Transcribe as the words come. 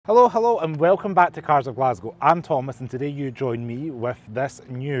Hello, and welcome back to Cars of Glasgow. I'm Thomas, and today you join me with this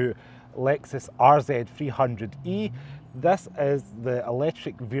new Lexus RZ300e. This is the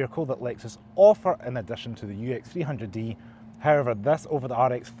electric vehicle that Lexus offer in addition to the UX300e. However, this over the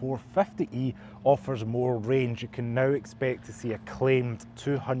RX450e offers more range. You can now expect to see a claimed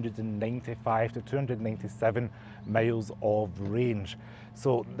 295 to 297 miles of range.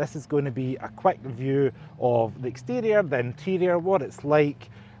 So this is going to be a quick review of the exterior, the interior, what it's like,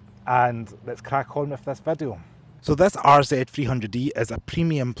 and let's crack on with this video. So this RZ300e is a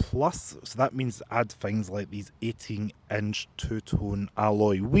Premium Plus, so that means add things like these 18-inch two-tone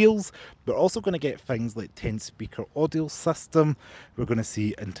alloy wheels. We're also going to get things like 10-speaker audio system. We're going to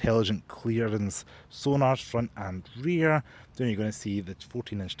see Intelligent Clearance Sonars front and rear. Then you're going to see the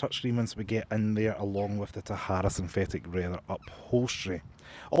 14-inch touchscreen once we get in there, along with the Tahara synthetic leather upholstery.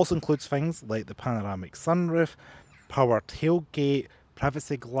 Also includes things like the panoramic sunroof, power tailgate,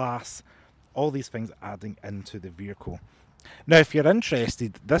 privacy glass, all these things adding into the vehicle. Now, if you're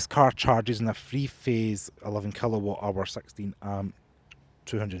interested, this car charges in a three-phase 11 kilowatt hour, 16 amp,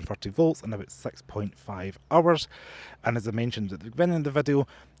 230 volts in about 6.5 hours. And as I mentioned at the beginning of the video,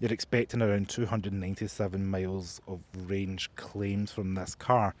 you're expecting around 297 miles of range claimed from this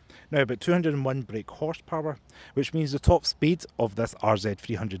car. Now, about 201 brake horsepower, which means the top speed of this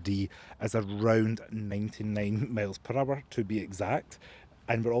RZ300e is around 99 miles per hour to be exact.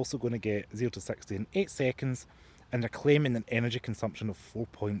 And we're also going to get 0 to 60 in 8 seconds, and they're claiming an energy consumption of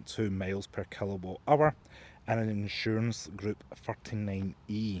 4.2 miles per kilowatt hour and an insurance group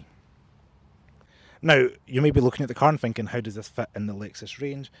 39E. Now, you may be looking at the car and thinking, how does this fit in the Lexus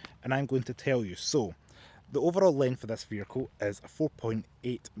range? And I'm going to tell you. So, the overall length of this vehicle is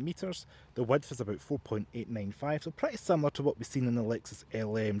 4.8 metres. The width is about 4.895, so pretty similar to what we've seen in the Lexus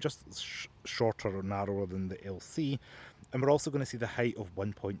LM, just shorter or narrower than the LC. And we're also going to see the height of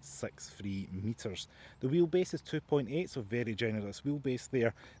 1.63 metres. The wheelbase is 2.8, so very generous wheelbase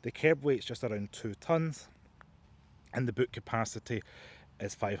there. The curb weight's just around 2 tonnes. And the boot capacity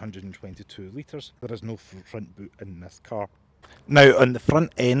is 522 litres. There is no front boot in this car. Now, on the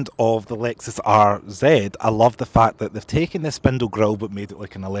front end of the Lexus RZ, I love the fact that they've taken the spindle grille but made it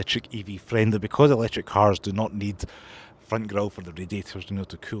like an electric EV friendly, because electric cars do not need front grille for the radiators,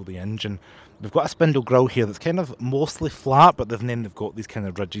 to cool the engine. We've got a spindle grille here that's kind of mostly flat, but then they've got these kind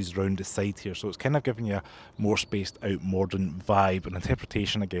of ridges round the side here, so it's kind of giving you a more spaced out modern vibe, an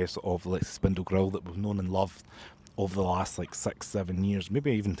interpretation, I guess, of the Lexus spindle grille that we've known and loved over the last like 6-7 years,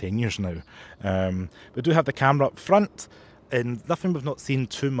 maybe even 10 years now. We do have the camera up front, and nothing we've not seen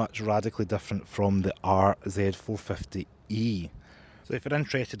too much radically different from the RZ450e. So if you're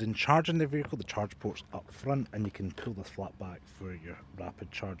interested in charging the vehicle, the charge port's up front, and you can pull this flat back for your rapid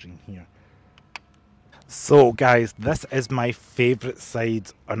charging here. So guys, this is my favourite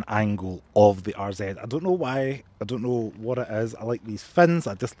side and angle of the RZ. I don't know why, I don't know what it is. I like these fins,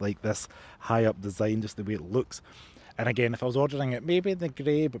 I just like this high up design, just the way it looks. And again, if I was ordering it, maybe in the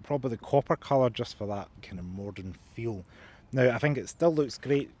grey, but probably the copper colour, just for that kind of modern feel. Now, I think it still looks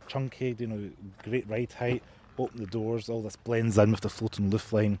great, chunky, great ride height. Open the doors, all this blends in with the floating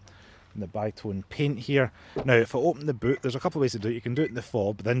roof line and the bitone paint here. Now, if I open the boot, there's a couple of ways to do it. You can do it in the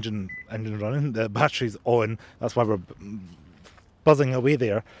fob, the engine running, the battery's on, that's why we're buzzing away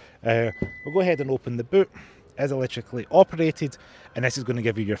there. We'll go ahead and open the boot. It is electrically operated, and this is going to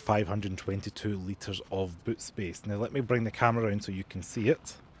give you your 522 litres of boot space. Now, let me bring the camera around so you can see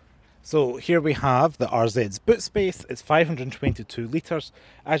it. So here we have the RZ's boot space. It's 522 litres.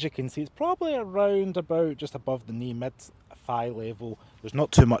 As you can see, it's probably around about just above the knee, mid-thigh level. There's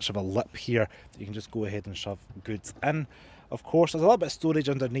not too much of a lip here. You can just go ahead and shove goods in. Of course, there's a little bit of storage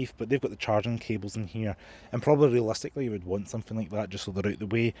underneath, but they've got the charging cables in here. And probably realistically, you would want something like that just so they're out the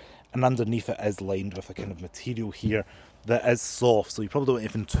way. And underneath it is lined with a kind of material here that is soft, so you probably don't want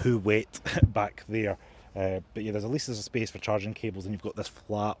anything too wet back there. But yeah, there's at least a space for charging cables, and you've got this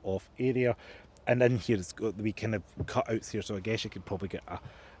flat off area, and in here it's got the wee kind of cutouts here, so I guess you could probably get a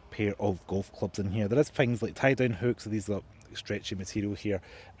pair of golf clubs in here. There is things like tie down hooks, so these are stretchy material here,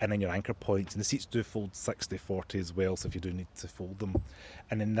 and then your anchor points, and the seats do fold 60-40 as well, so if you do need to fold them.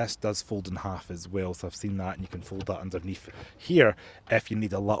 And then this does fold in half as well, so I've seen that, and you can fold that underneath here if you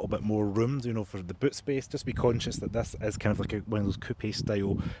need a little bit more room, for the boot space. Just be conscious that this is kind of like one of those coupe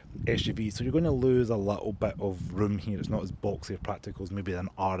style SUVs, so you're going to lose a little bit of room here. It's not as boxy or practical as maybe an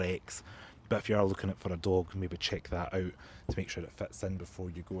RX. But if you are looking for a dog, maybe check that out to make sure it fits in before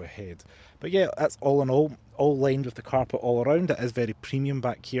you go ahead. But yeah, that's all in all lined with the carpet all around. It is very premium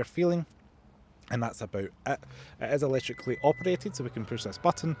back here feeling. And that's about it. It is electrically operated, so we can push this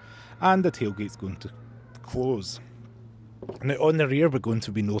button, and the tailgate's going to close. Now on the rear, we're going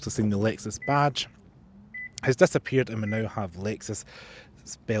to be noticing the Lexus badge has disappeared, and we now have Lexus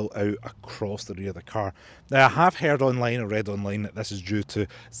spelled out across the rear of the car. Now I have heard online or read online that this is due to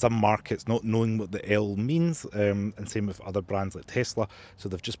some markets not knowing what the L means, and same with other brands like Tesla, so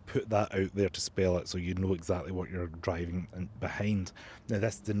they've just put that out there to spell it so you know exactly what you're driving behind. Now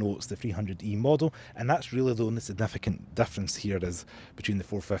this denotes the 300e model, and that's really the only significant difference here is between the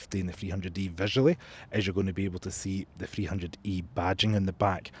 450 and the 300e visually, is you're going to be able to see the 300e badging in the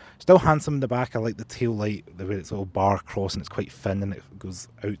back. Still handsome in the back. I like the tail light, the way it's all bar across and it's quite thin and it goes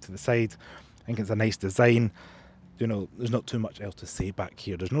out to the side. I think it's a nice design. You know, there's not too much else to say back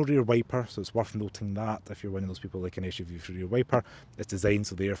here. There's no rear wiper, so it's worth noting that if you're one of those people like an SUV with a rear wiper. It's designed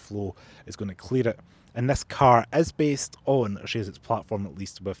so the airflow is going to clear it. And this car is based on, or shares its platform at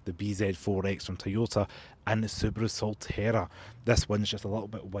least, with the BZ4X from Toyota and the Subaru Solterra. This one's just a little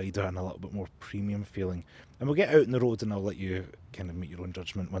bit wider and a little bit more premium feeling. And we'll get out on the road and I'll let you kind of make your own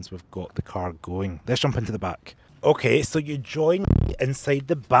judgment once we've got the car going. Let's jump into the back. Okay, so you join me inside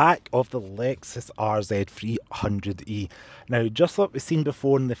the back of the Lexus RZ300e. Now, just like we've seen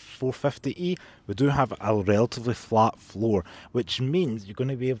before in the 450e, we do have a relatively flat floor, which means you're going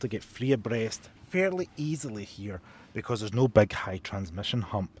to be able to get free abreast fairly easily here because there's no big high transmission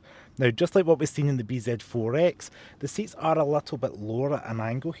hump. Now, just like what we've seen in the BZ4X, the seats are a little bit lower at an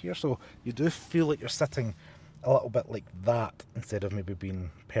angle here, so you do feel like you're sitting a little bit like that instead of maybe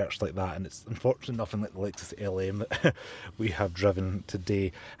being perched like that, and it's unfortunately nothing like the Lexus LM that we have driven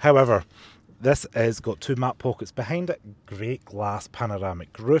today. However, this has got two map pockets behind it, great glass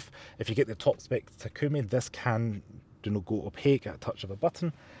panoramic roof. If you get the top spec Takumi, this can go opaque at a touch of a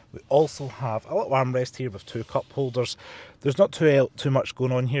button. We also have a little armrest here with two cup holders. There's not too much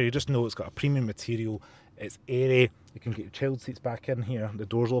going on here. You just know it's got a premium material, it's airy, you can get your child seats back in here, the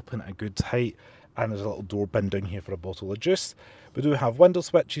doors open at a good height, and there's a little door bin down here for a bottle of juice. We do have window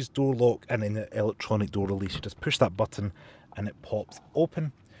switches, door lock, and then the electronic door release. You just push that button and it pops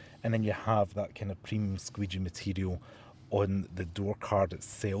open, and then you have that kind of premium squeegee material on the door card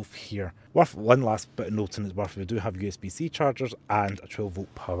itself here. Worth one last bit of noting is we do have USB-C chargers and a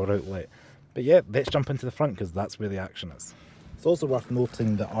 12-volt power outlet. But yeah, let's jump into the front because that's where the action is. It's also worth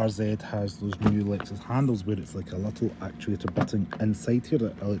noting that RZ has those new Lexus handles where it's like a little actuator button inside here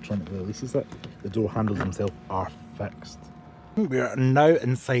that electronically releases it. The door handles themselves are fixed. We are now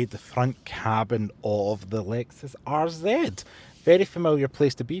inside the front cabin of the Lexus RZ. Very familiar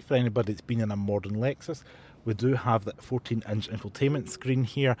place to be for anybody that's been in a modern Lexus. We do have the 14-inch infotainment screen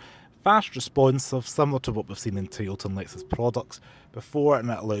here. Fast responsive, similar to what we've seen in Toyota and Lexus products before,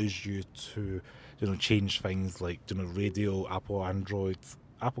 and it allows you to change things like radio, Apple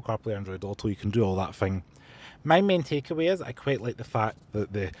CarPlay, Android Auto. You can do all that thing. My main takeaway is I quite like the fact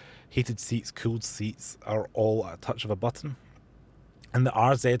that the heated seats, cooled seats are all at a touch of a button. And the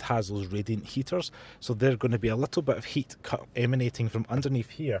RZ has those radiant heaters, so they're going to be a little bit of heat emanating from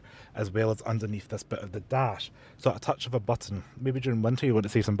underneath here, as well as underneath this bit of the dash. So at a touch of a button, maybe during winter you want to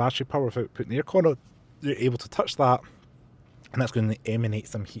save some battery power without putting the aircon on, you're able to touch that, and that's going to emanate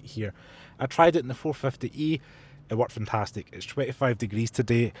some heat here. I tried it in the 450e, it worked fantastic. It's 25 degrees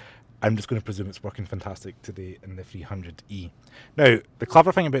today. I'm just going to presume it's working fantastic today in the 300e. Now, the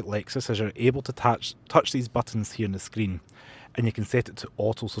clever thing about Lexus is you're able to touch these buttons here on the screen, and you can set it to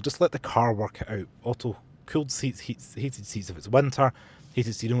auto, so just let the car work it out. Auto, cooled seats, heated seats if it's winter,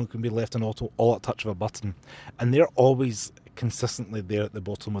 heated steering wheel can be left on auto, all at a touch of a button. And they're always consistently there at the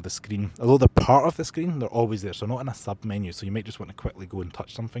bottom of the screen. Although they're part of the screen, they're always there, so not in a sub-menu, so you might just want to quickly go and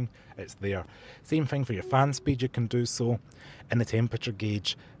touch something, it's there. Same thing for your fan speed, you can do so. And the temperature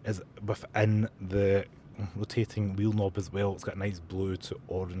gauge is within the rotating wheel knob as well. It's got a nice blue to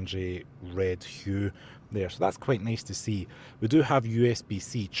orangey red hue there, so that's quite nice to see. We do have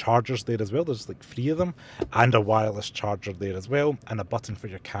USB-C chargers there as well. There's like 3 of them, and a wireless charger there as well, and a button for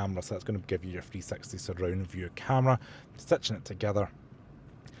your camera, so that's going to give you your 360 surround view camera. Stitching it together,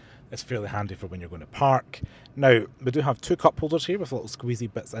 it's fairly handy for when you're going to park. Now, we do have 2 cup holders here with little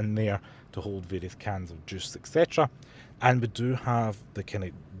squeezy bits in there to hold various cans of juice, etc. And we do have the kind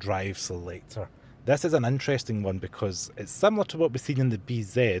of drive selector. This is an interesting one because it's similar to what we've seen in the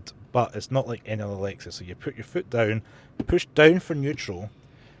BZ, but it's not like any other Lexus. So you put your foot down, push down for neutral,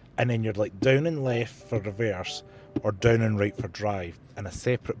 and then you're like down and left for reverse, or down and right for drive, and a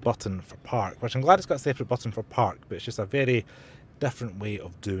separate button for park, which I'm glad it's got a separate button for park, but it's just a very different way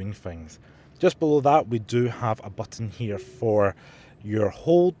of doing things. Just below that, we do have a button here for your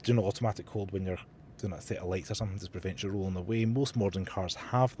hold, automatic hold when you're doing a set of lights or something to prevent you rolling away. Most modern cars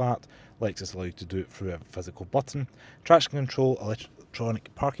have that. Lexus allow you to do it through a physical button. Traction control,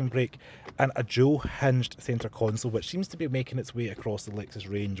 electronic parking brake, and a dual hinged centre console, which seems to be making its way across the Lexus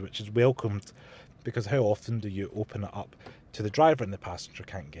range, which is welcomed, because how often do you open it up to the driver and the passenger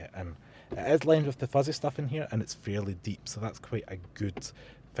can't get in? It is lined with the fuzzy stuff in here, and it's fairly deep, so that's quite a good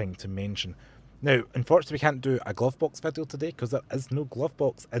thing to mention. Now, unfortunately, we can't do a glove box video today because there is no glove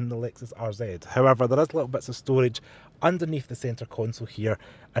box in the Lexus RZ. However, there is little bits of storage underneath the centre console here,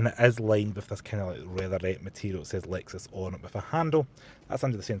 and it is lined with this kind of like leatherette material. It says Lexus on it with a handle. That's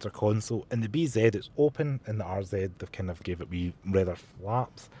under the centre console. In the BZ, it's open. In the RZ, they've kind of gave it wee leather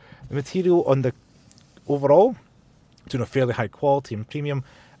flaps. The material on the overall, fairly high quality and premium.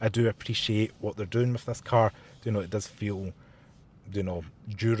 I do appreciate what they're doing with this car. It does feel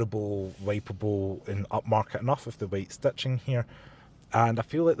durable, wipeable, and upmarket enough with the white stitching here. And I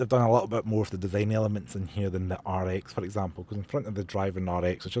feel like they've done a little bit more of the design elements in here than the RX, for example, because in front of the driver in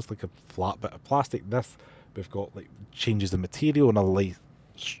RX, it's just like a flat bit of plastic. This, we've got like changes the material and a light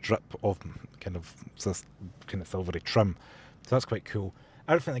strip of kind of silvery trim. So that's quite cool.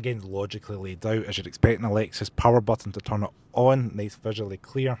 Everything again is logically laid out as you'd expect in a Lexus. Power button to turn it on, nice visually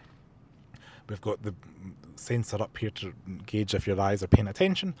clear. We've got the sensor up here to gauge if your eyes are paying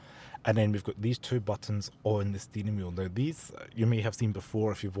attention, and then we've got these two buttons on the steering wheel. Now these you may have seen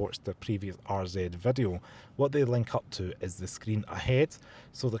before if you've watched the previous RZ video. What they link up to is the screen ahead,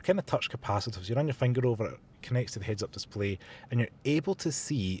 so they're kind of touch capacitors. You run your finger over it, connects to the heads-up display, and you're able to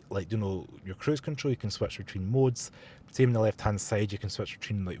see, like, your cruise control. You can switch between modes. Same on the left-hand side, you can switch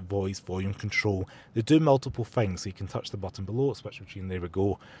between like voice, volume control. They do multiple things, so you can touch the button below, switch between, there we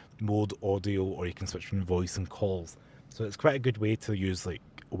go, mode, audio, or you can switch between voice and calls. So it's quite a good way to use like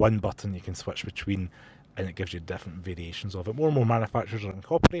one button you can switch between, and it gives you different variations of it. More and more manufacturers are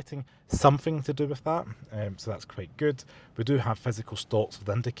incorporating something to do with that, so that's quite good. We do have physical stalks with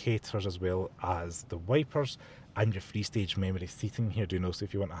indicators as well as the wipers, and your free stage memory seating here. So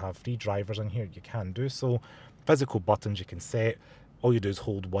if you want to have 3 drivers in here, you can do so. Physical buttons you can set. All you do is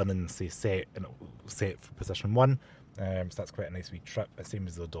hold one and say set, and it will set for position 1. So that's quite a nice wee trip, same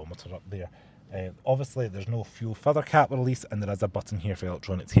as the odometer up there. Obviously there's no fuel further cap release, and there is a button here for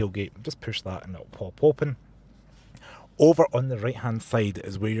electronic tailgate. Just push that and it'll pop open. Over on the right hand side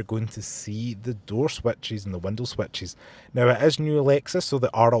is where you're going to see the door switches and the window switches. Now it is new Lexus, so they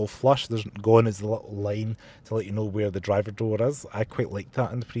are all flush. There's gone as a little line to let you know where the driver door is. I quite like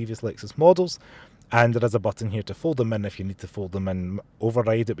that in the previous Lexus models. And there is a button here to fold them in if you need to fold them in,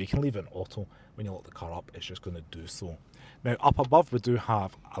 override it, but you can leave it in auto. When you lock the car up, it's just going to do so. Now up above we do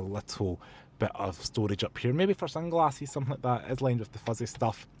have a little bit of storage up here, maybe for sunglasses, something like that. It's lined with the fuzzy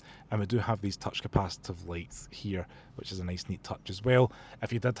stuff, and we do have these touch capacitive lights here, which is a nice neat touch as well.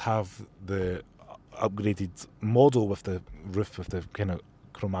 If you did have the upgraded model with the roof with the kind of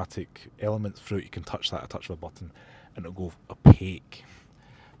chromatic elements through it, you can touch that at a touch of a button and it'll go opaque.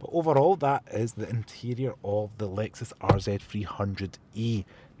 But overall, that is the interior of the Lexus RZ 300e.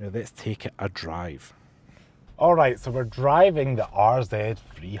 Now let's take it a drive. Alright, so we're driving the RZ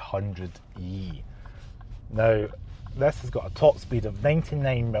 300e. Now, this has got a top speed of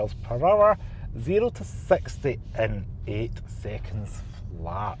 99 miles per hour, 0 to 60 in 8 seconds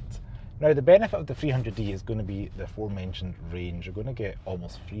flat. Now, the benefit of the 300e is going to be the aforementioned range. You're going to get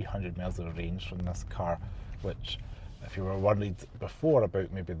almost 300 miles of range from this car, which, if you were worried before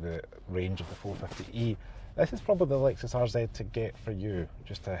about maybe the range of the 450e, this is probably the Lexus RZ to get for you,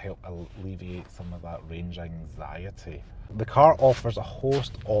 just to help alleviate some of that range anxiety. The car offers a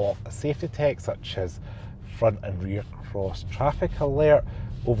host of safety tech such as front and rear cross traffic alert,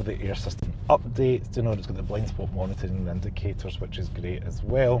 over the air system updates. It's got the blind spot monitoring and indicators, which is great as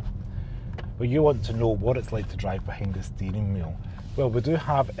well. But you want to know what it's like to drive behind the steering wheel. Well, we do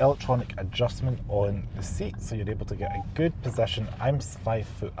have electronic adjustment on the seat, so you're able to get a good position. I'm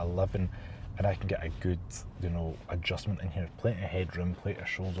 5'11", and I can get a good, adjustment in here. Plenty of headroom, plenty of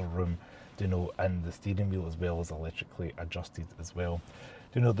shoulder room, and the steering wheel as well is electrically adjusted as well.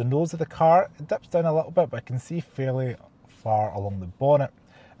 The nose of the car, it dips down a little bit, but I can see fairly far along the bonnet,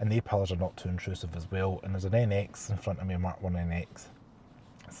 and the A-pillars are not too intrusive as well. And there's an NX in front of me, a Mark 1 NX,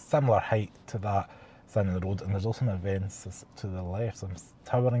 similar height to that standing on the road, and there's also an Avensis to the left, so I'm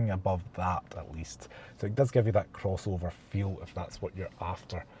towering above that at least. So it does give you that crossover feel if that's what you're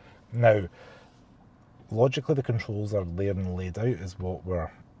after. Now, logically the controls are there and laid out is what you're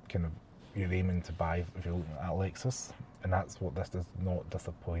aiming to buy if you're looking at Lexus, and that's what this does not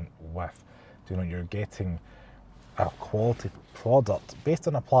disappoint with. You're getting a quality product based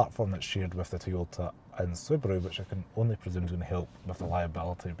on a platform that's shared with the Toyota and Subaru, which I can only presume is going to help with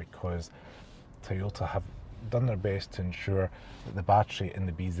reliability, because Toyota have done their best to ensure that the battery in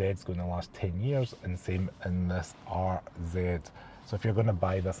the BZ is going to last 10 years, and same in this RZ. So if you're going to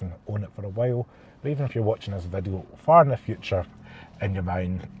buy this and own it for a while, or even if you're watching this video far in the future in your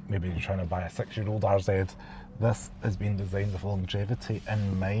mind, maybe you're trying to buy a 6-year-old RZ, this has been designed with longevity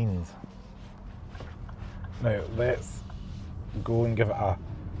in mind. Now let's go and give it a...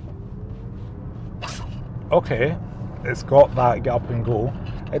 Okay, it's got that get up and go.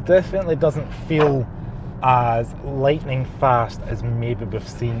 It definitely doesn't feel as lightning fast as maybe we've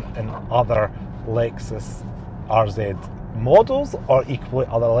seen in other Lexus RZ models or equally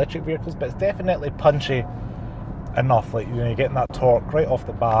other electric vehicles, but it's definitely punchy enough. Like, you know, you're getting that torque right off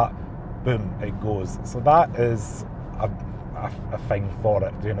the bat, boom, it goes. So that is a thing for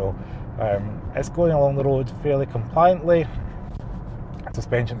it, you know. It's going along the road fairly compliantly.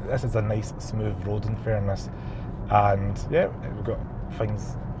 Suspension, this is a nice smooth road in fairness, and yeah, we've got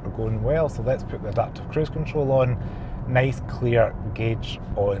things are going well. So let's put the adaptive cruise control on. Nice clear gauge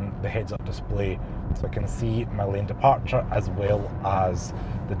on the heads-up display, so I can see my lane departure as well as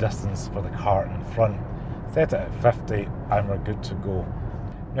the distance for the car in front. Set it at 50 and we're good to go.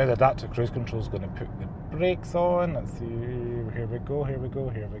 Now the adaptive cruise control is going to put the brakes on. Let's see, here we go, here we go,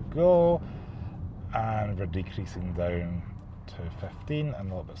 here we go, and we're decreasing down to 15 and a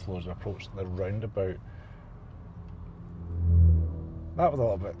little bit slower as we approach the roundabout. That was a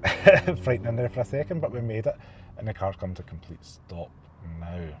little bit frightening there for a second, but we made it, and the car's come to a complete stop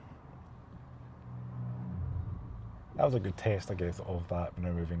now. That was a good test, I guess, of that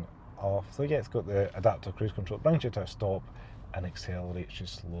now moving off. So yeah, it's got the adaptive cruise control, it brings you to a stop and accelerates you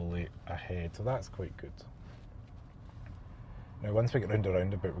slowly ahead, so that's quite good. Now once we get round the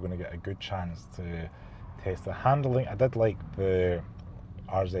roundabout, we're going to get a good chance to test the handling. I did like the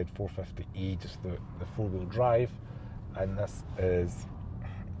RZ450e, just the four-wheel drive, and this is, I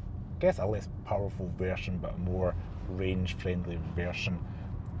guess, a less powerful version but a more range-friendly version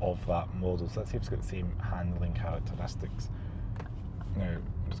of that model. So let's see if it's got the same handling characteristics. Now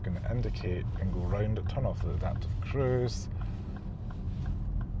I'm just going to indicate and go round it, turn off the adaptive cruise,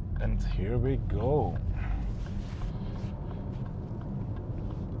 and here we go.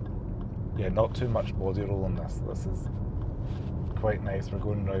 Yeah, not too much body roll on this. This is quite nice. We're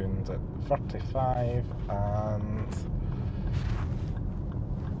going round at 35 and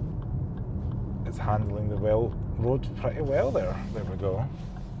it's handling the road pretty well there. There we go.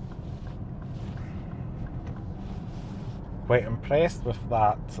 Quite impressed with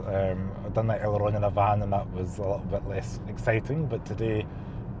that. I've done that earlier on in a van and that was a little bit less exciting, but today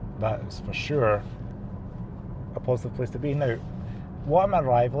that is for sure a positive place to be. Now, what am I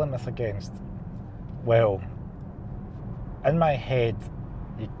rivaling this against? Well, in my head,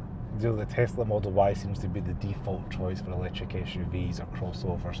 the Tesla Model Y seems to be the default choice for electric SUVs or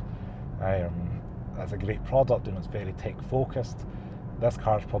crossovers. That's a great product and it's very tech focused. This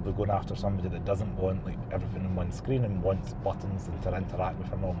car is probably going after somebody that doesn't want like everything in one screen and wants buttons and to interact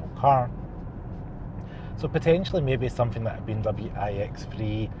with a normal car. So potentially maybe something that a BMW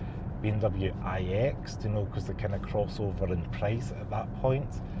iX3, BMW iX, you know, because they kind of crossover in price at that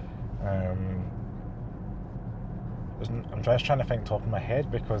point. I'm just trying to think top of my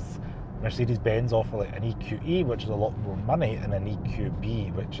head, because Mercedes-Benz offer like an EQE, which is a lot more money, and an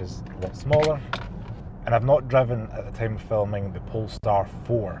EQB, which is a lot smaller. And I've not driven at the time of filming the Polestar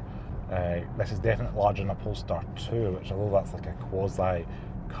 4. This is definitely larger than a Polestar 2, which, although that's like a quasi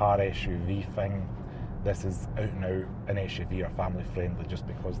car SUV thing, this is out and out an SUV or family friendly, just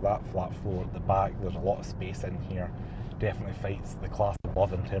because that flat floor at the back, there's a lot of space in here, definitely fights the class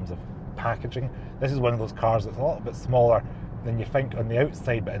above in terms of packaging. This is one of those cars that's a little bit smaller than you think on the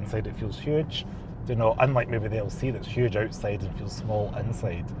outside, but inside it feels huge. You know, unlike maybe the LC that's huge outside and feels small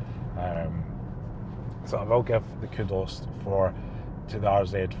inside. So I will give the kudos to the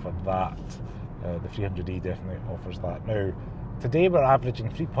RZ for that. The 300e definitely offers that. Now, today we're averaging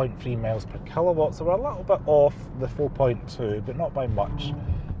 3.3 miles per kilowatt, so we're a little bit off the 4.2, but not by much.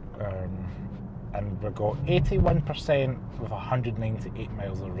 And we've got 81% with 198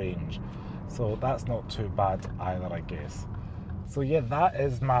 miles of range. So that's not too bad either, I guess. So yeah, that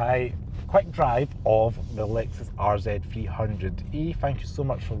is my quick drive of the Lexus RZ 300e. Thank you so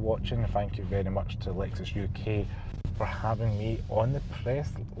much for watching, and thank you very much to Lexus UK for having me on the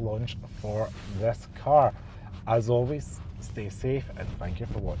press launch for this car. As always, stay safe and thank you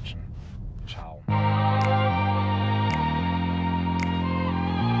for watching.